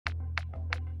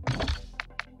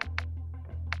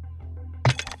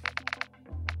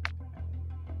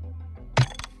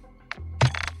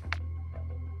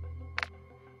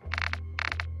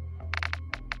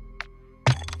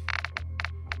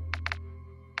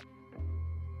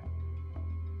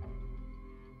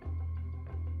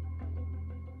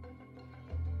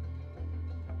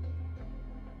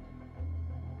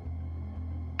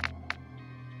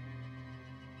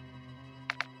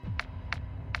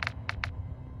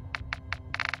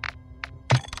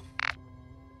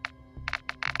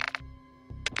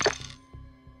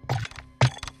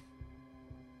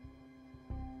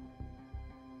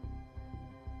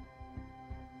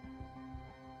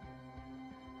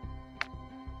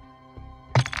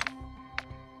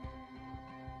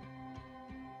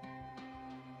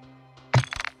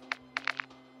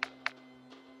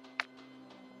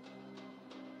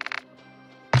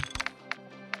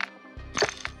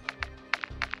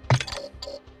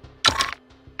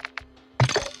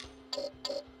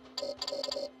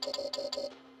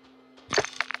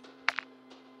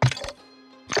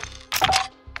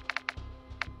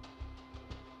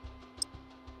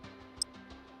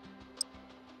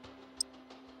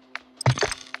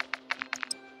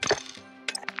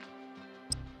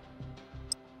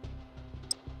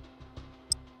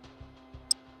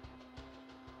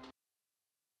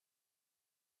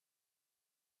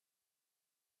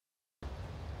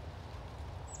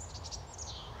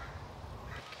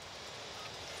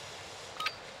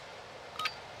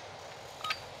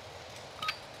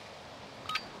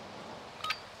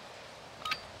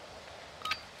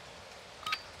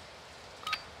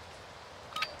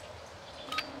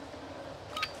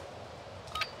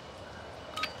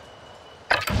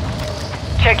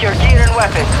Check your gear and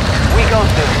weapons. We go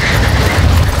soon.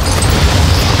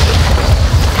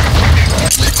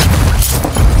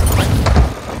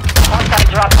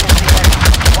 Hostile dropping into the area.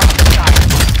 Watch the sky.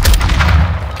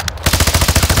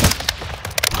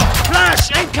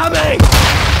 Flash incoming!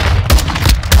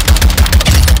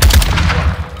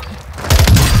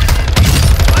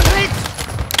 I'm hit!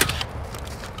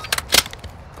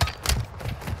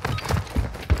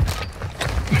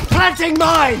 Planting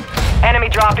mine! Enemy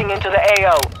dropping into the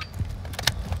AO.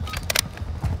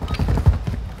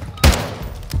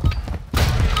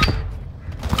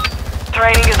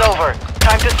 Training is over.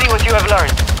 Time to see what you have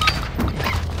learned.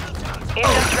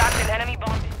 Agent trapped in enemy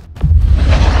bomb.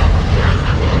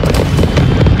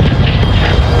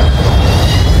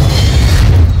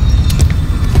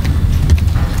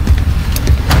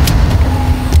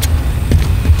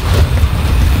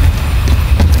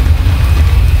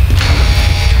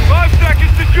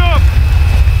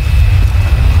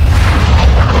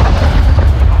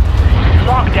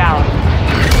 Lockdown.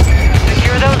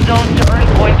 Secure those zones to earn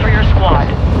points for your squad.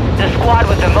 The squad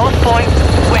with the most points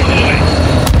wins.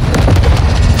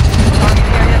 Target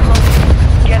area close.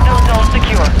 Get those zones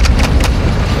secure.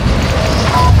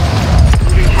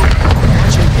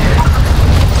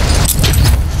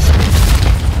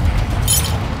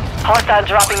 Hostiles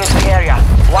dropping into the area.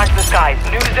 Watch the skies.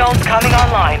 New zones coming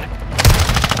online.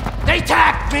 They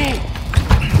tagged me!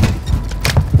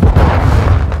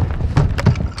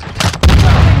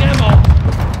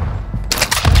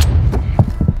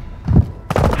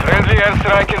 Friendly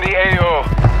airstrike in the AO.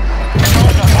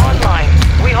 Zones are online.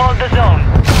 We hold the zone.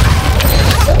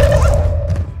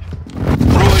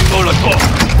 Throwing Molotov.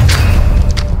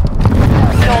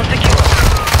 Zone secure.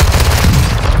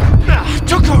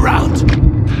 Took a round!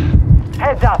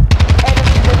 Heads up.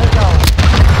 Enemies in the zone.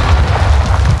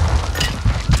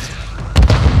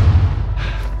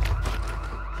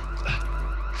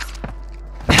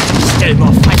 Still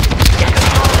more fighting!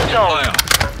 Control the zone.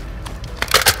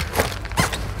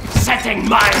 Setting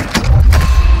mine!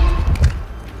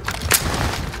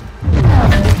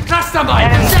 Cluster mine!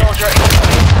 Enemy Set. soldier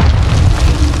incoming.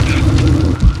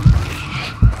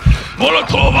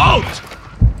 Molotov out!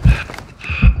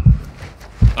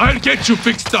 I'll get you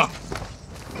fixed up.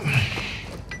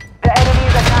 The enemy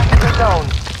is attacking the zone.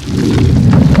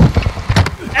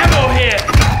 Ammo here!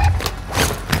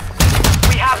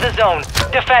 We have the zone.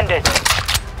 Defend it.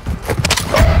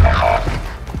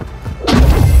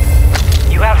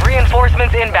 You have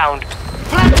reinforcements inbound.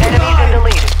 Enemies in the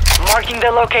lead. Marking the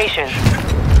location.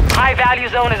 High value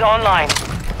zone is online.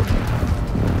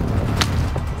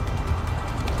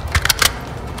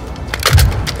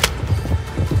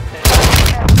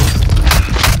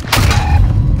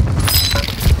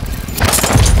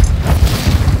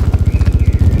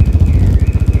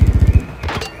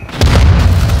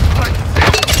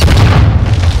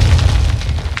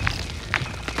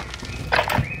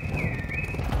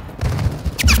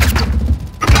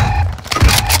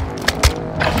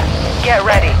 Get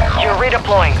ready. You're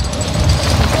redeploying.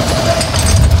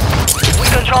 We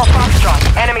control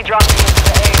Foxtrot. Enemy dropping into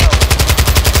the AO.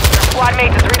 Your squad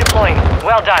mate is redeploying.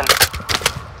 Well done.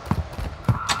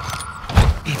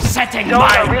 Setting Zones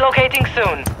are mine! relocating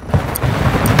soon.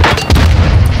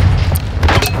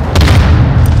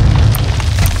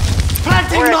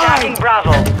 Planting We're attacking mine!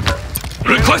 Bravo.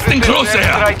 Requesting close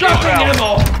air. Dropping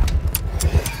ammo!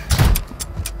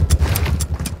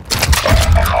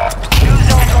 New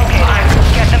zones located.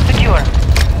 Get them secure.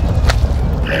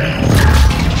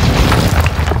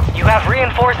 You have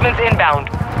reinforcements inbound.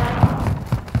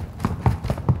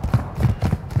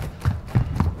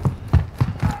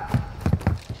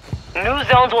 New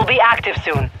zones will be active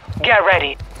soon. Get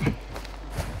ready.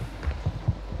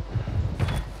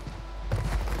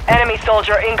 Enemy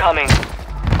soldier incoming.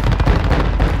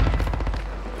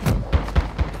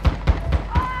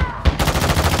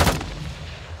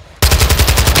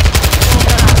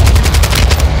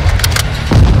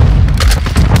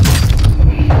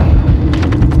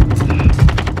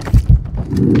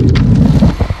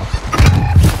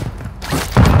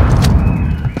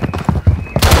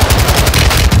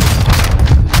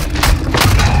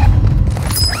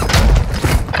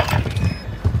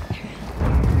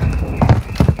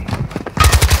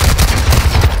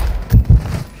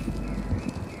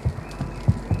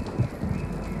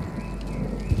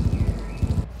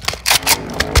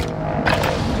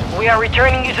 We are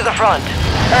returning you to the front.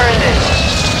 Earn this.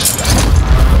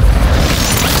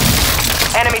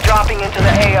 Enemy dropping into the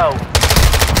AO.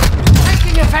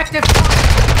 Taking effective fire!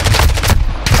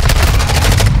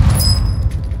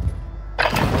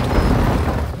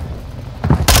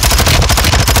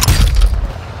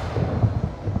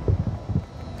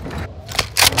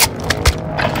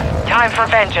 time for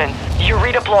vengeance. You're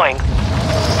redeploying.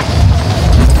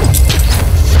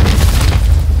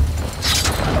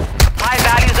 High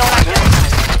value zone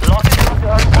identified. Lock it down to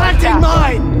earth. Planting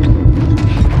mine!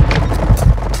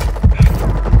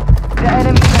 The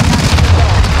enemy is attacking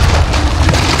the zone.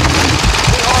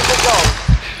 We hold the zone.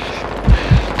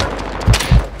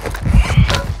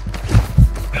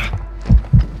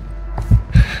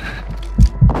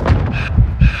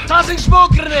 Tossing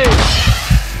smoke grenades!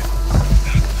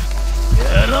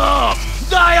 Get up!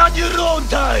 Die on your own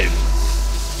time!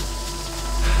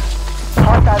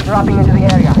 Hostiles dropping into the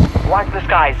area. Watch the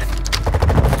skies.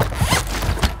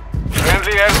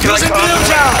 Friendly airstrike Using drill on.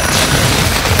 charge!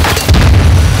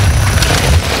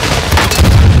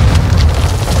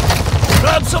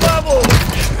 Grab some ammo!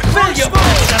 Fill your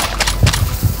smoke!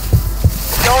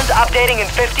 Zones updating in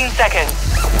 15 seconds.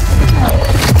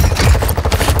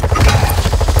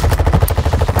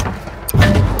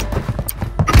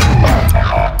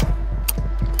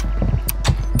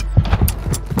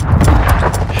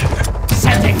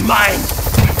 Setting mine!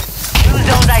 New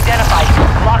zones identified.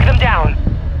 Lock them down.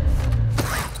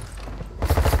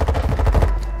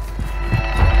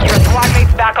 Your squad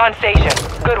mates back on station.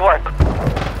 Good work.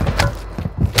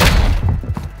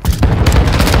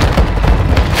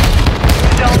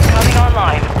 Zones coming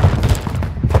online.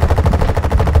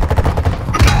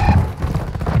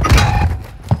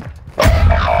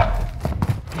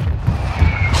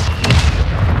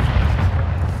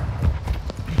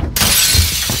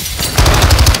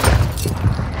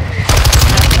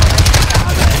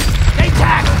 They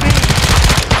tagged me!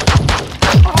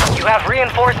 You have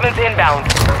reinforcements inbound.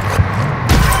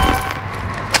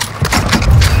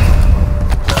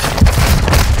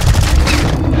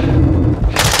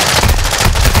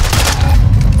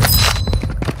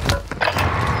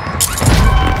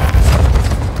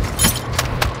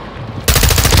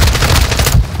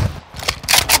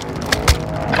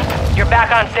 You're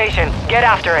back on station. Get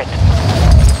after it.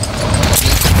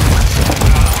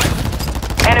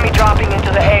 Enemy dropping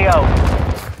into the AO.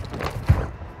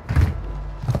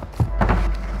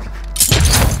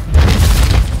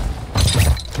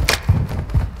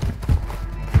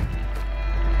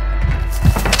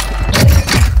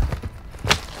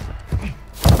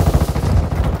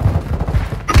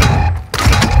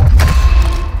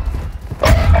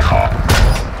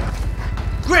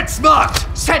 Grid's marked!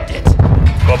 Send it!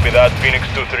 Copy that. Phoenix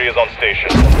 2-3 is on station.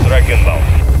 Strike inbound.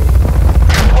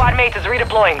 Squad mate is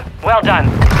redeploying. Well done.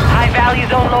 High value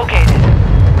zone located.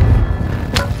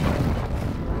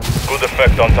 Good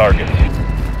effect on target.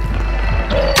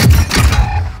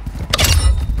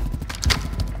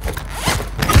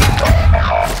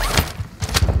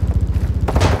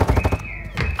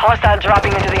 Hostile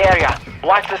dropping into the area.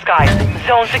 Watch the skies.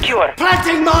 Zone secure.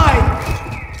 Planting mine!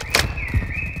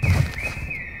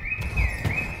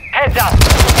 Heads up.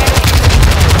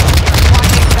 Squad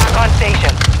mates back on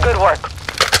station. Good work.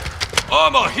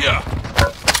 Armor here.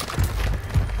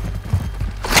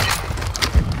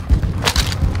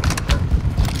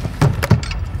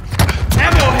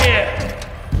 Ammo here!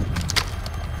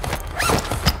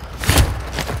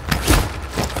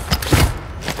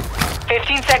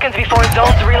 15 seconds before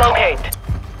zones relocate.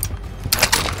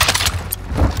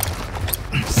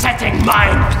 Setting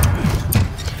mine!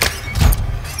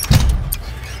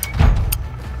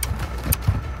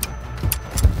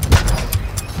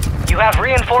 You have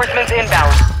reinforcements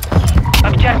inbound.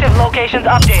 Objective locations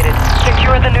updated.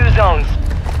 Secure the new zones.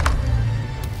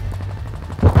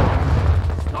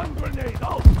 Stun grenade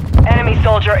out. Enemy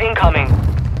soldier incoming.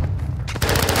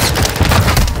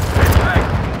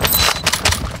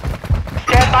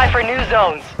 Stand by for new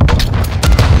zones.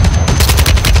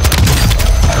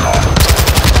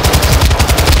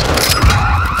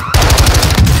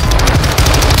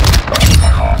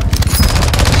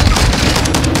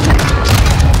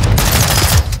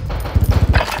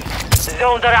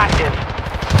 Zones are active.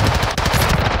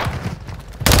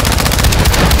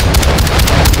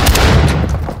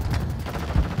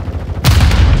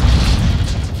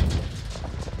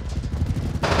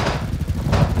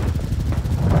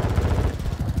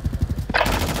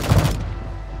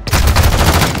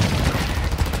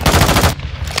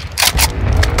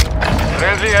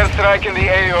 Friendly airstrike in the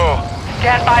AO.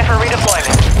 Stand by for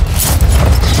redeployment.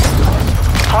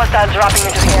 Hostiles dropping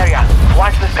into the area.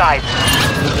 Watch the skies.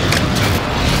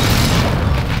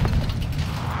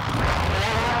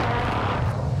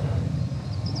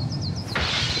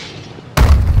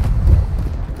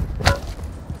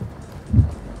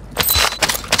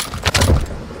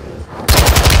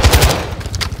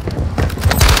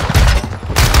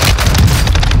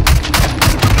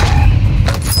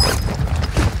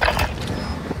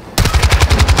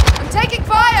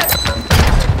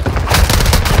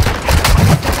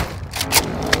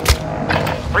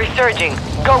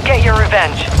 converging. Go get your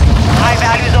revenge. High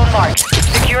value zone marked.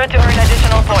 Secure it to earn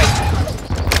additional points.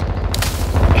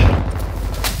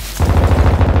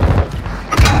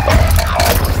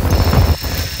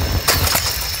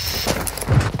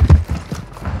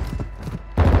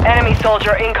 Enemy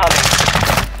soldier incoming.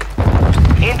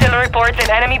 Intel reports an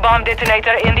enemy bomb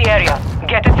detonator in the area.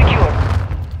 Get it secured.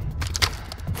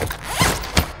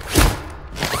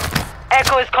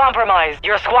 Echo is compromised.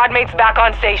 Your squad mates back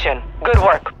on station. Good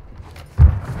work.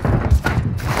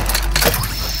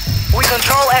 We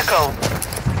control Echo.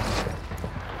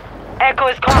 Echo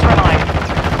is compromised.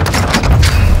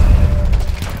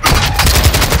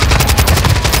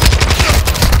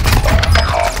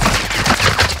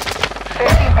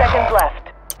 Seconds left.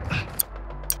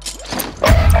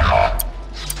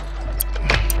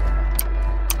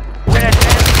 We're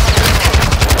advancing.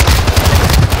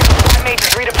 My mate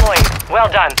is redeploying. Well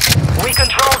done. We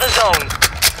control the zone.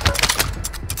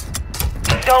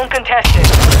 Zone contested.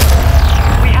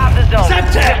 We have the zone.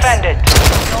 Defend it.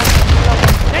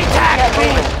 They tag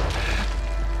me!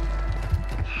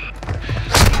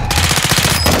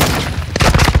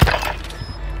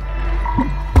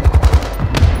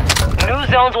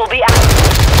 Zones will be out.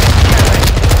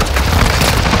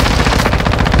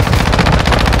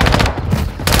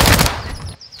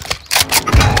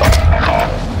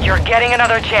 You're getting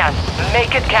another chance.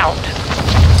 Make it count.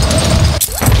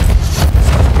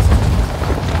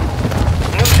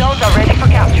 New zones are ready for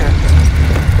capture.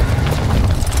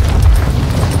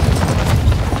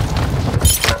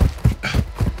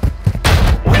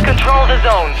 We control the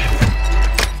zones.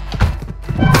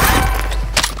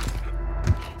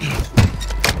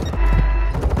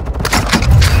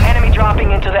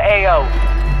 Dropping into the AO.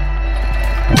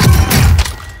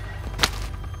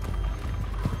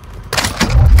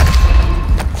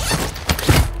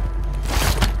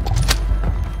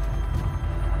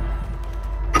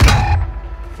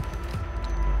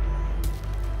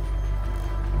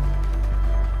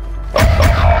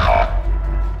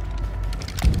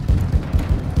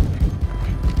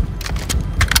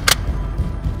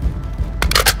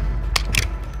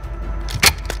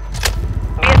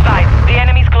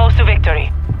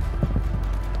 Victory.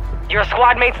 Your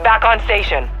squad mates back on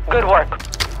station. Good work.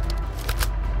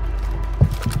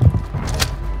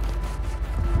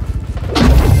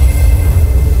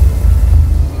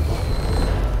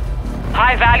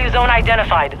 High value zone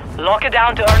identified. Lock it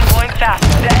down to earn points fast.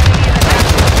 The enemy is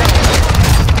attacking.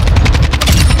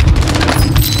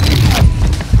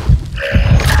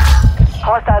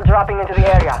 Hostile dropping into the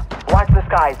area. Watch the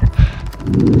skies.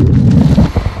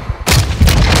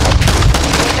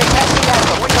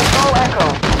 We control Echo.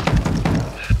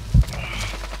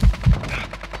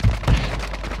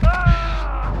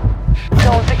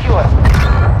 Zone secure.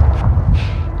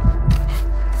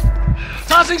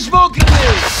 Tossing smoke in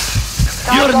there!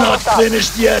 You're not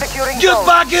finished yet! Securing Get zone.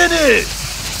 back in it!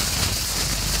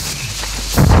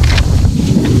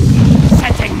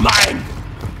 Setting mine!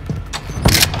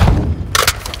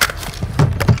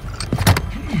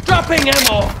 Dropping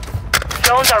ammo!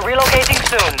 Zones are relocating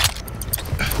soon.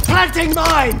 Planting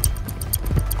mine!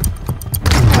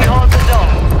 We hold the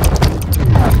zone.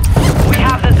 We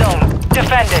have the zone.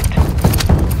 Defend it.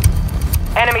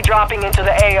 Enemy dropping into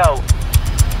the AO.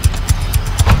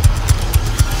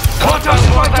 Water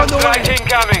strike on the way!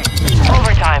 Incoming!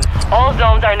 Overtime. All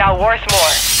zones are now worth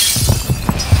more.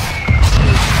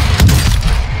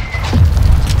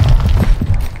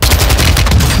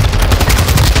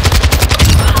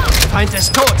 Feind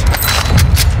ist tot!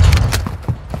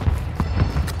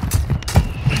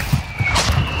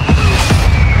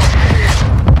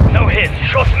 No hit,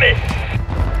 Schuss miss!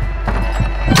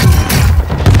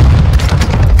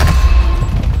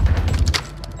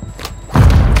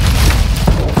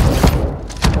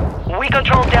 We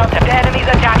control Delta. The enemy's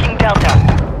attacking Delta.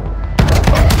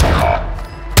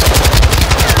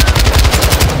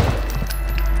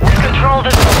 We control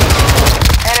the zone.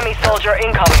 Enemy soldier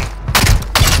incoming.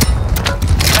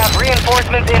 Have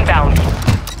reinforcements inbound.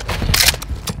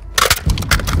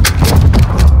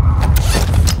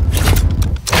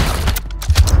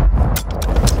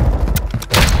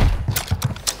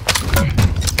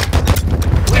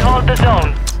 We hold the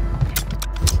zone.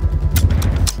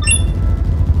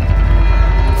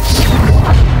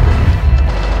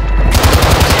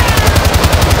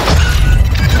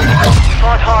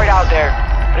 Fought hard out there.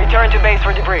 Return to base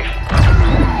for debrief.